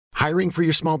Hiring for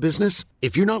your small business?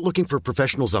 If you're not looking for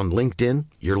professionals on LinkedIn,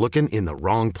 you're looking in the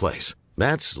wrong place.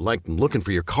 That's like looking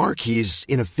for your car keys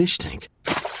in a fish tank.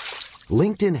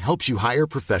 LinkedIn helps you hire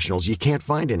professionals you can't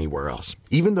find anywhere else,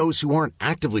 even those who aren't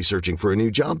actively searching for a new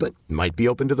job but might be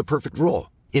open to the perfect role.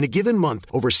 In a given month,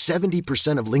 over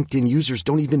 70% of LinkedIn users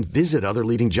don't even visit other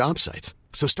leading job sites.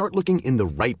 So start looking in the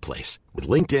right place. With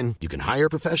LinkedIn, you can hire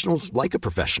professionals like a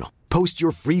professional. Post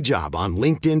your free job on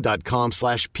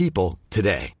linkedin.com/people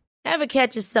today. Ever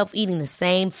catch yourself eating the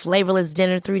same flavorless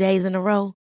dinner 3 days in a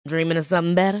row? Dreaming of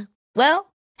something better?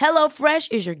 Well,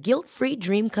 HelloFresh is your guilt-free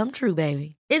dream come true,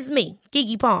 baby. It's me,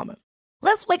 Keke Palmer.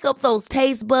 Let's wake up those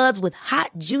taste buds with hot,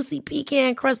 juicy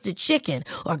pecan-crusted chicken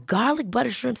or garlic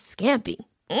butter shrimp scampi.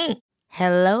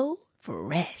 Hello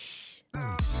Fresh.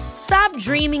 Stop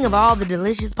dreaming of all the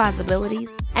delicious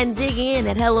possibilities and dig in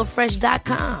at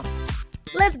HelloFresh.com.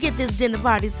 Let's get this dinner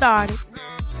party started.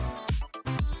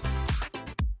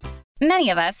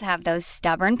 Many of us have those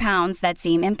stubborn pounds that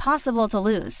seem impossible to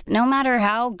lose, no matter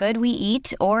how good we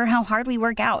eat or how hard we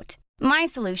work out. My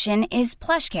solution is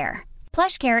PlushCare.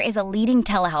 PlushCare is a leading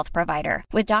telehealth provider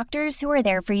with doctors who are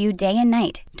there for you day and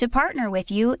night to partner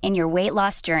with you in your weight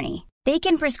loss journey. They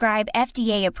can prescribe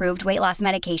FDA-approved weight loss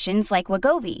medications like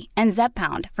Wegovy and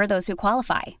Zepbound for those who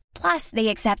qualify. Plus, they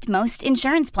accept most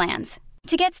insurance plans.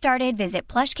 To get started, visit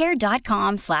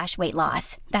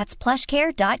plushcare.com/weightloss. That's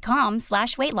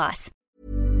plushcare.com/weightloss.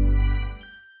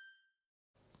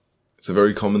 It's a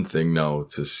very common thing now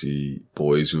to see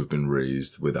boys who have been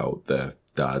raised without their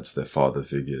dads, their father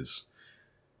figures.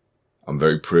 I'm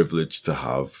very privileged to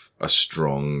have a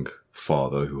strong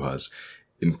father who has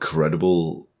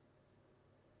incredible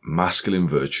masculine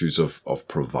virtues of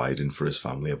providing for his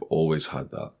family. I've always had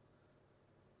that.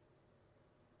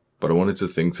 But I wanted to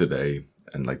think today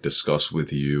and discuss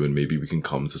with you, and maybe we can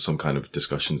come to some kind of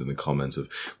discussions in the comments of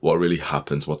what really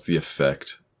happens, what's the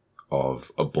effect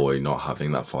of a boy not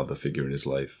having that father figure in his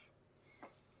life.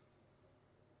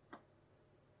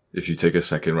 If you take a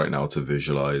second right now to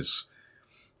visualize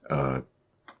a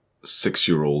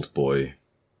 6-year-old boy,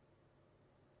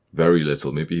 very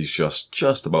little, maybe he's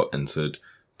just about entered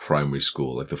primary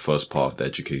school, like the first part of the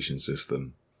education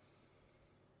system,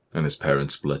 and his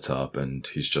parents split up and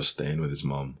he's just staying with his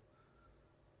mom.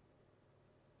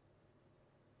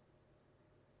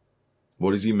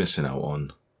 What is he missing out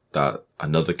on that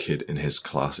another kid in his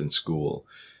class in school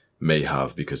may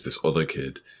have, because this other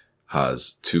kid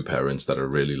has two parents that are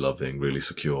really loving, really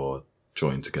secure,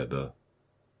 joined together?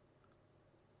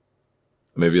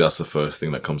 Maybe that's the first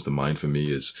thing that comes to mind for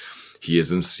me, is he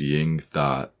isn't seeing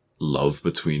that love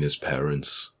between his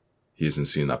parents. He isn't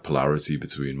seeing that polarity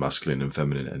between masculine and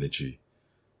feminine energy.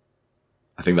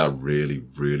 I think that really,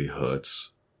 really hurts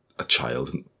a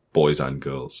child, boys and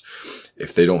girls,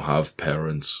 if they don't have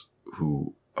parents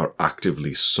who are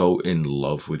actively so in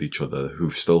love with each other, who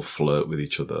still flirt with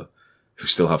each other, who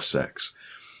still have sex.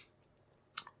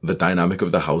 The dynamic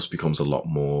of the house becomes a lot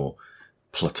more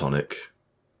platonic.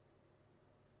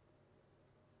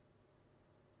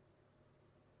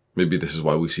 Maybe this is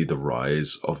why we see the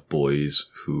rise of boys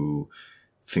who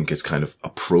think it's kind of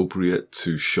appropriate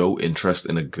to show interest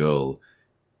in a girl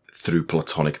through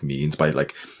platonic means, by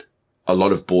a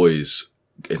lot of boys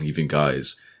and even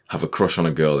guys have a crush on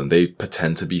a girl and they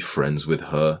pretend to be friends with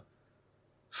her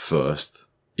first,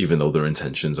 even though their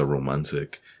intentions are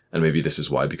romantic. And maybe this is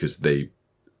why, because they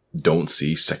don't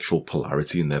see sexual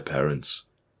polarity in their parents.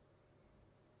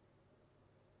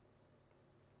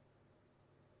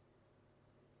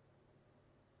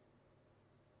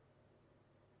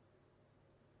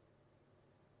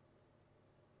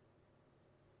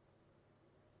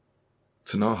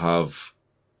 To not have,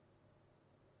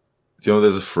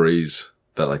 there's a phrase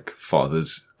that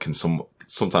fathers can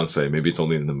sometimes say, maybe it's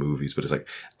only in the movies, but it's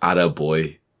 "atta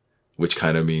boy," which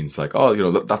kind of means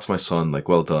that's my son,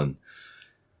 well done.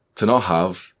 To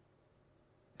not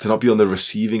be on the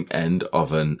receiving end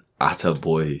of an "atta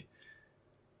boy,"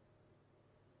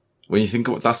 when you think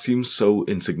of it, that seems so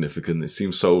insignificant. It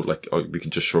seems so we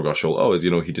can just shrug our shoulders. He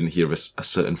didn't hear a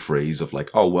certain phrase of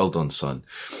 "oh, well done, son."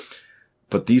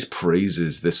 But these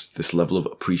praises, this level of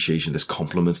appreciation, this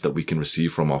compliments that we can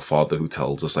receive from our father who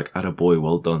tells us "atta boy,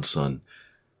 well done, son,"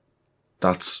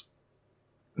 that's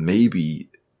maybe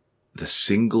the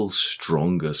single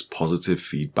strongest positive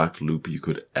feedback loop you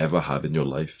could ever have in your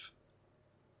life.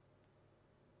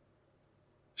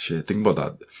 Shit, think about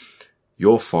that.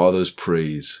 Your father's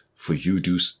praise for you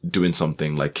doing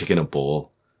something like kicking a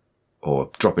ball or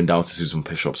dropping down to do some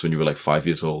push-ups when you were 5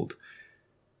 years old.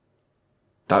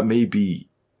 That may be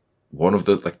one of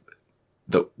the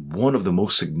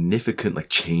most significant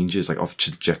changes of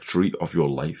trajectory of your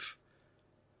life.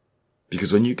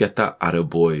 Because when you get that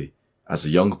attaboy as a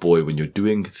young boy, when you're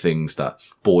doing things that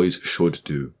boys should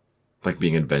do, like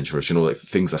being adventurous, like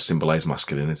things that symbolize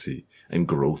masculinity and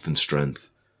growth and strength,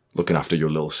 looking after your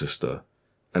little sister,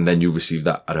 and then you receive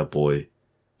that attaboy,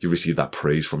 you receive that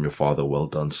praise from your father, well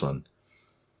done, son.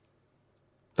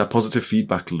 That positive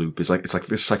feedback loop it's like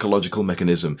this psychological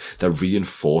mechanism that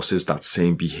reinforces that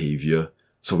same behavior.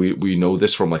 So we know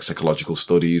this from like psychological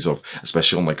studies of,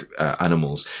 especially on like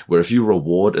animals, where if you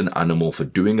reward an animal for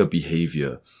doing a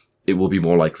behavior, it will be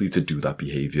more likely to do that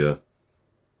behavior.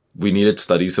 We needed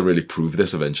studies to really prove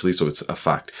this eventually, so it's a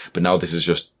fact. But now this is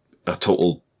just a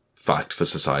total fact for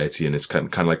society, and it's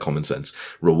kind of like common sense.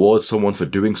 Reward someone for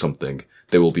doing something,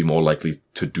 they will be more likely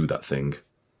to do that thing.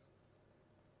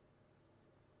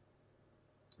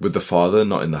 With the father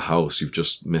not in the house, you've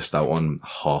just missed out on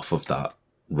half of that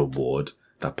reward,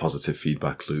 that positive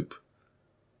feedback loop.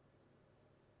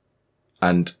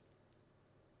 And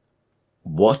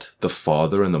what the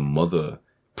father and the mother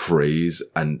praise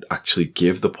and actually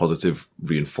give the positive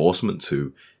reinforcement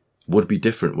to would be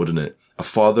different, wouldn't it? A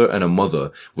father and a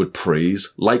mother would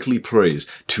likely praise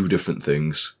two different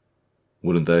things,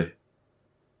 wouldn't they?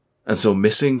 And so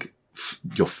missing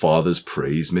your father's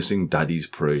praise, missing daddy's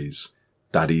praise,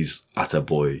 daddy's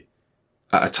attaboy,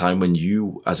 at a time when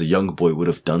you, as a young boy, would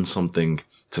have done something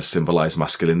to symbolize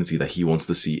masculinity that he wants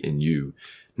to see in you,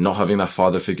 not having that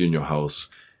father figure in your house,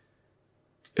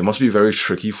 it must be very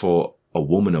tricky for a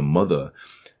woman, a mother,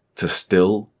 to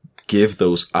still give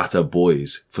those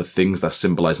attaboys for things that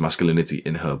symbolize masculinity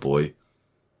in her boy.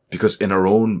 Because in her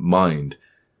own mind,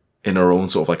 in her own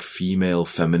sort of like female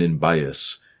feminine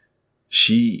bias,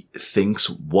 she thinks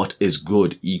what is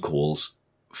good equals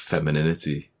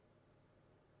femininity.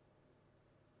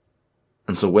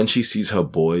 And so when she sees her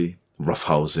boy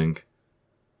roughhousing,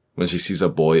 when she sees her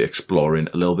boy exploring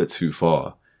a little bit too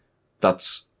far,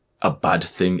 that's a bad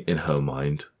thing in her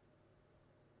mind.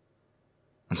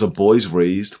 And so boys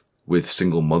raised with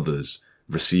single mothers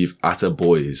receive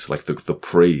attaboys, like the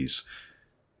praise,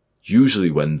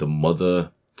 usually when the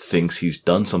mother thinks he's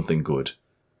done something good,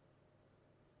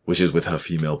 which is with her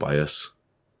female bias.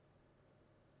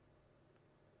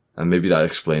 And maybe that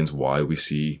explains why we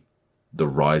see the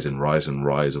rise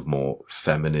of more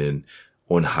feminine,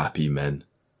 unhappy men.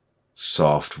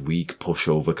 Soft, weak,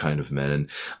 pushover kind of men.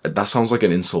 And that sounds like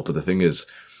an insult, but the thing is,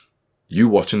 you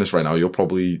watching this right now, you're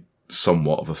probably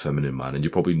somewhat of a feminine man, and you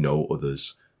probably know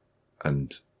others.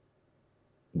 And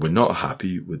we're not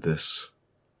happy with this.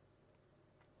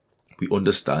 We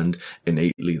understand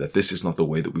innately that this is not the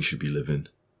way that we should be living.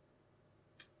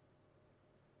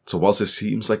 So whilst it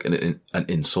seems like an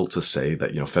insult to say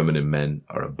that, feminine men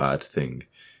are a bad thing,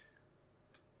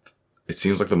 it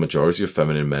seems like the majority of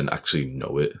feminine men actually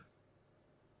know it.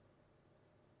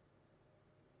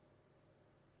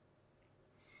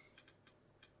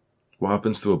 What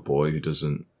happens to a boy who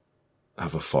doesn't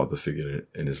have a father figure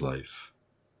in his life?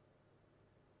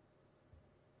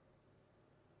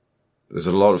 There's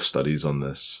a lot of studies on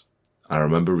this. I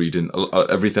remember reading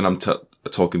everything I'm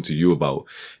talking to you about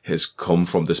has come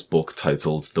from this book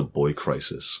titled The Boy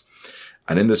Crisis.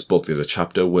 And in this book, there's a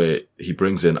chapter where he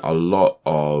brings in a lot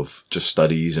of just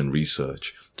studies and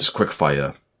research, just quick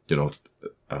fire, 80%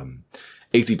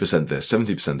 this,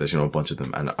 70% this, a bunch of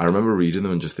them. And I remember reading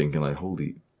them and just thinking like,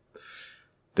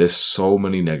 there's so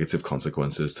many negative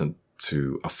consequences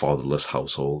to a fatherless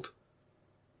household.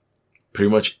 Pretty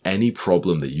much any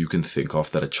problem that you can think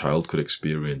of that a child could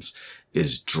experience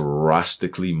is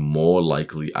drastically more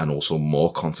likely and also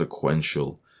more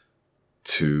consequential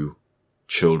to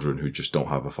children who just don't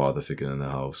have a father figure in their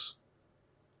house.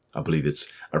 I believe it's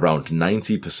around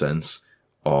 90%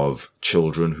 of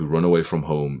children who run away from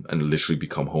home and literally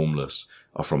become homeless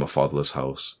are from a fatherless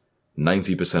house.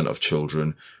 90% of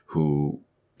children who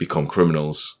become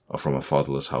criminals are from a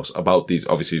fatherless house. About these,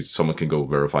 obviously someone can go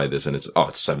verify this and it's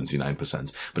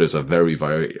 79%, but it's a very,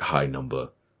 very high number.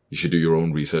 You should do your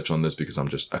own research on this because I'm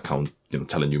just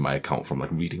telling you my account from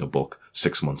like reading a book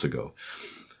 6 months ago.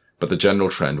 But the general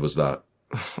trend was that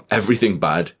everything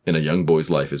bad in a young boy's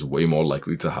life is way more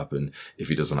likely to happen if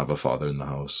he doesn't have a father in the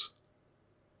house.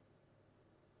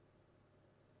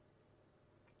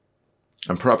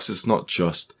 And perhaps it's not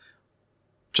just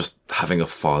having a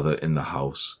father in the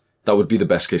house. That would be the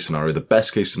best case scenario. The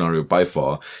best case scenario by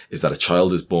far is that a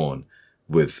child is born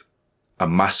with a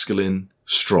masculine,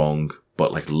 strong,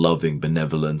 but like loving,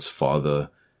 benevolent father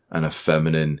and a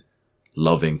feminine,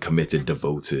 loving, committed,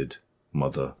 devoted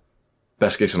mother.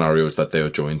 Best case scenario is that they are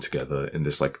joined together in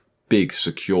this like big,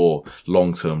 secure,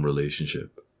 long-term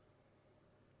relationship.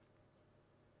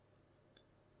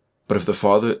 But if the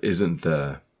father isn't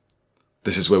there,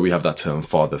 This is where we have that term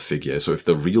father figure. So if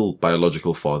the real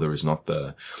biological father is not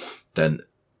there, then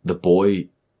the boy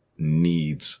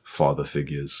needs father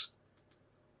figures.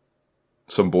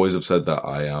 Some boys have said that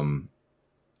I am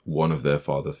one of their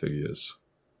father figures.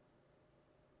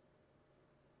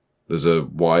 There's a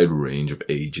wide range of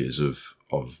ages of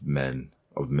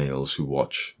males who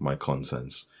watch my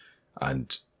content.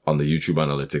 And on the YouTube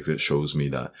analytics, it shows me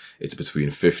that it's between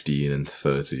 15 and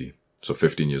 30. So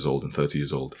 15 years old and 30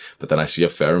 years old. But then I see a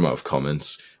fair amount of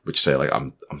comments which say like,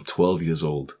 I'm 12 years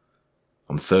old.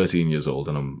 I'm 13 years old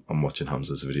and I'm watching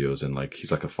Hamza's videos and like,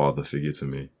 he's like a father figure to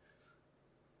me.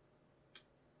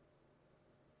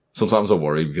 Sometimes I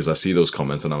worry because I see those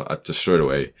comments and I just straight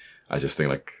away, I just think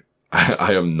like,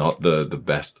 I am not the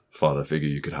best father figure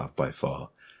you could have by far.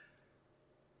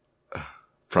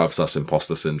 Perhaps that's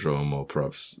imposter syndrome, or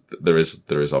perhaps there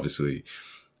is obviously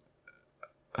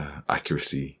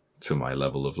accuracy to my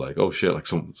level of like, oh shit, like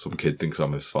some kid thinks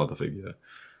I'm his father figure.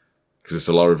 Because it's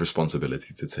a lot of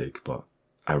responsibility to take, but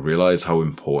I realize how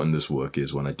important this work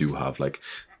is when I do have like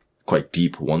quite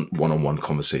deep one-on-one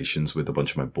conversations with a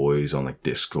bunch of my boys on like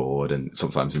Discord and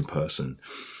sometimes in person,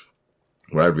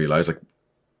 where I realize like,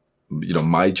 you know,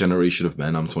 my generation of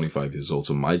men, I'm 25 years old,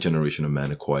 so my generation of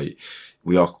men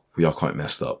we are quite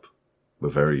messed up. We're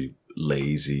very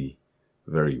lazy,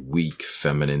 very weak,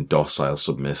 feminine, docile,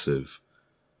 submissive,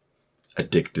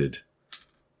 addicted.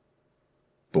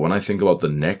 But when I think about the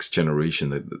next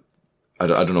generation, I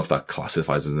don't know if that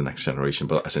classifies as the next generation,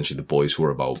 but essentially the boys who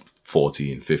are about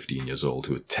 14, 15 years old,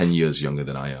 who are 10 years younger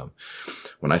than I am.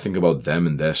 When I think about them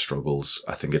and their struggles,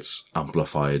 I think it's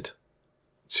amplified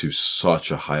to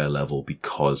such a higher level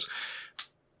because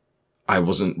I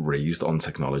wasn't raised on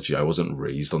technology. I wasn't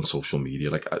raised on social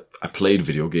media. Like I played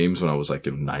video games when I was like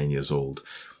 9 years old,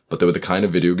 but they were the kind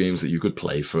of video games that you could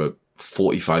play for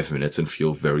 45 minutes and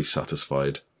feel very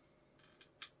satisfied.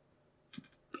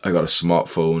 I got a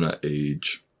smartphone at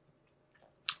age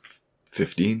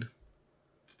 15.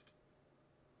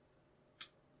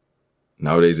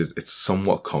 Nowadays, it's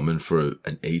somewhat common for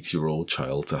an 8-year-old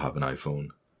child to have an iPhone.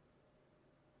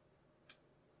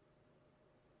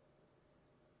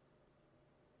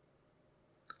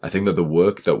 I think that the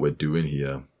work that we're doing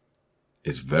here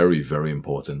is very, very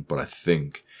important, but I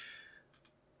think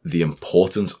the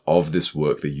importance of this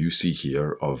work that you see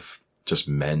here of just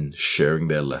men sharing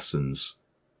their lessons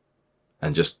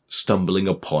and just stumbling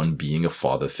upon being a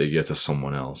father figure to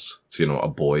someone else. So, you know, a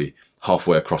boy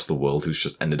halfway across the world who's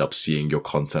just ended up seeing your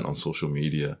content on social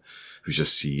media,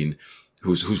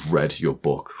 who's read your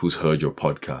book, who's heard your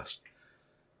podcast.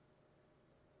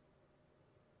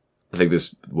 I think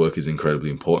this work is incredibly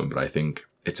important, but I think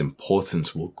its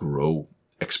importance will grow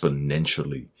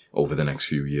exponentially over the next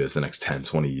few years, the next 10,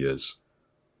 20 years.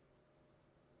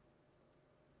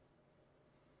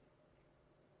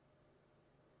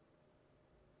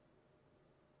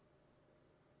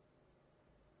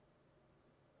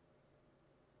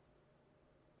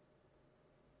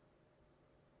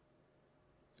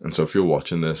 And so if you're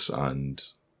watching this and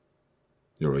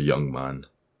you're a young man,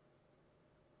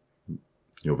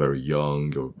 you're very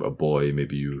young, you're a boy,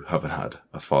 maybe you haven't had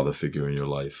a father figure in your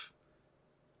life,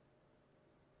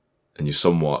 and you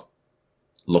somewhat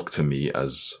look to me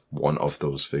as one of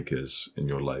those figures in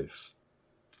your life,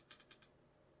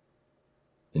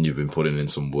 and you've been putting in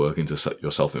some work into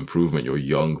your self-improvement, you're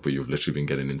young, but you've literally been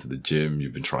getting into the gym,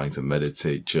 you've been trying to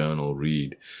meditate, journal,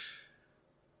 read.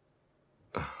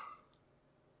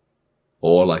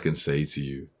 All I can say to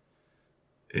you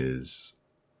is,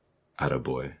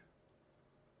 attaboy.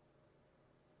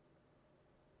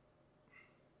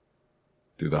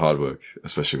 Do the hard work,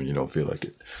 especially when you don't feel like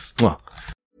it. Mwah.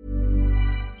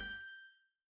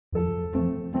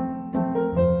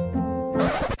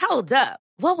 Hold up.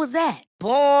 What was that?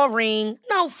 Boring.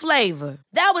 No flavor.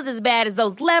 That was as bad as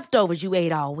those leftovers you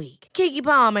ate all week. Keke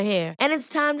Palmer here. And it's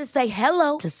time to say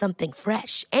hello to something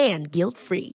fresh and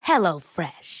guilt-free. Hello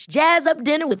Fresh. Jazz up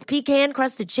dinner with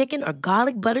pecan-crusted chicken or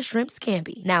garlic butter shrimp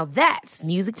scampi. Now that's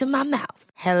music to my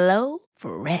mouth. Hello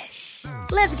Fresh.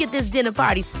 Let's get this dinner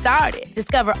party started.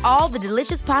 Discover all the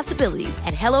delicious possibilities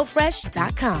at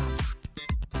HelloFresh.com.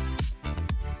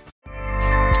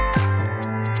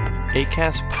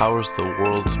 Acast powers the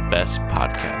world's best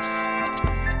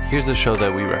podcasts. Here's a show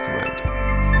that we recommend.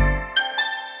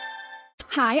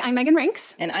 Hi, I'm Megan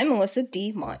Rinks. And I'm Melissa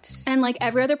D. Montz. And like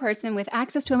every other person with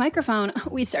access to a microphone,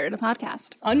 we started a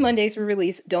podcast. On Mondays, we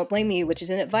release Don't Blame Me, which is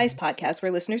an advice podcast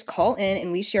where listeners call in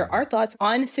and we share our thoughts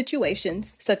on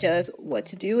situations such as what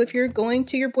to do if you're going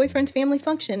to your boyfriend's family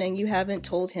function and you haven't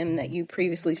told him that you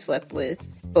previously slept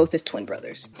with both as twin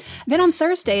brothers. Then on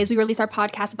Thursdays, we release our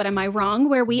podcast, But Am I Wrong?,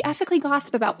 where we ethically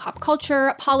gossip about pop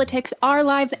culture, politics, our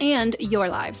lives, and your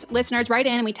lives. Listeners write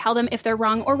in and we tell them if they're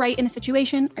wrong or right in a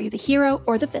situation. Are you the hero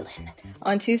or the villain?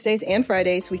 On Tuesdays and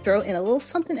Fridays, we throw in a little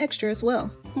something extra as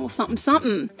well. A little something,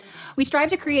 something. We strive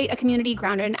to create a community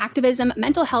grounded in activism,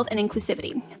 mental health, and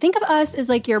inclusivity. Think of us as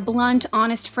like your blunt,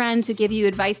 honest friends who give you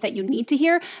advice that you need to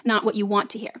hear, not what you want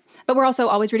to hear. But we're also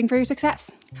always rooting for your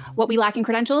success. What we lack in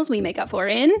credentials, we make up for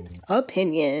in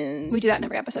opinions. We do that in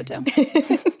every episode too.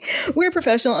 We're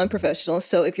professional unprofessionals,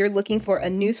 so if you're looking for a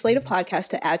new slate of podcasts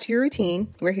to add to your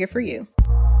routine, we're here for you.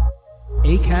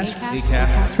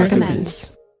 Acast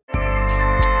recommends.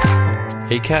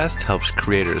 Acast helps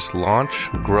creators launch,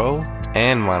 grow,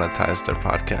 and monetize their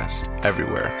podcasts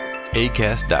everywhere.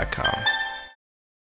 Acast.com.